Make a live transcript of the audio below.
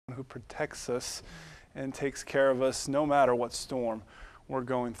who protects us and takes care of us no matter what storm we're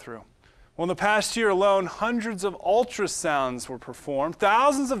going through. Well, in the past year alone, hundreds of ultrasounds were performed,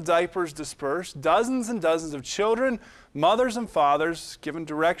 thousands of diapers dispersed, dozens and dozens of children, mothers and fathers given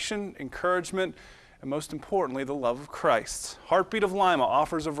direction, encouragement, and most importantly, the love of Christ. Heartbeat of Lima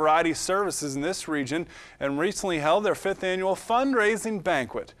offers a variety of services in this region and recently held their 5th annual fundraising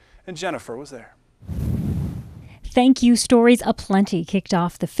banquet, and Jennifer was there. Thank you stories aplenty kicked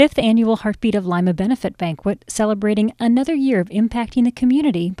off the 5th annual Heartbeat of Lima benefit banquet, celebrating another year of impacting the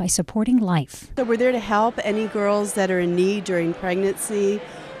community by supporting life. So we're there to help any girls that are in need during pregnancy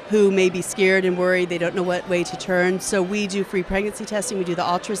who may be scared and worried, they don't know what way to turn. So we do free pregnancy testing, we do the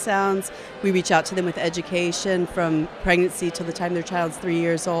ultrasounds, we reach out to them with education from pregnancy till the time their child's 3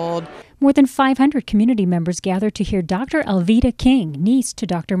 years old. More than 500 community members gathered to hear Dr. Alveda King, niece to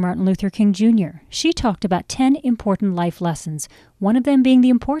Dr. Martin Luther King Jr. She talked about 10 important life lessons, one of them being the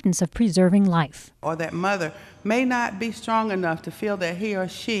importance of preserving life. Or that mother may not be strong enough to feel that he or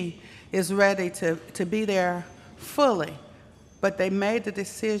she is ready to be there fully, but they made the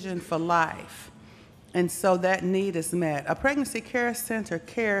decision for life, and so that need is met. A pregnancy care center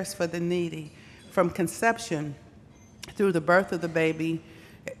cares for the needy from conception through the birth of the baby,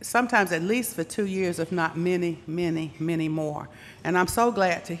 sometimes at least for 2 years, if not many, many, many more. And I'm so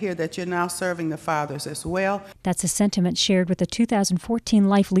glad to hear that you're now serving the fathers as well. That's a sentiment shared with the 2014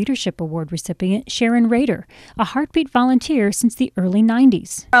 Life Leadership Award recipient Sharon Rader, a Heartbeat volunteer since the early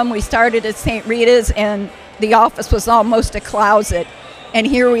 90s. We started at St. Rita's and the office was almost a closet. And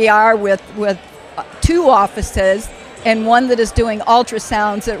here we are with 2 offices and one that is doing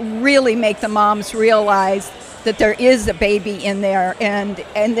ultrasounds that really make the moms realize that there is a baby in there, and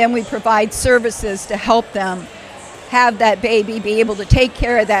then we provide services to help them have that baby, be able to take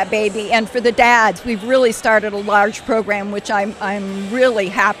care of that baby. And for the dads, we've really started a large program, which I'm really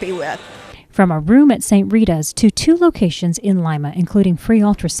happy with. From a room at St. Rita's to 2 locations in Lima, including free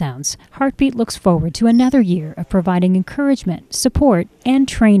ultrasounds, Heartbeat looks forward to another year of providing encouragement, support, and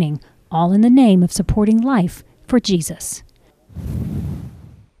training, all in the name of supporting life for Jesus.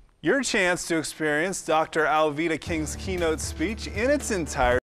 Your chance to experience Dr. Alveda King's keynote speech in its entirety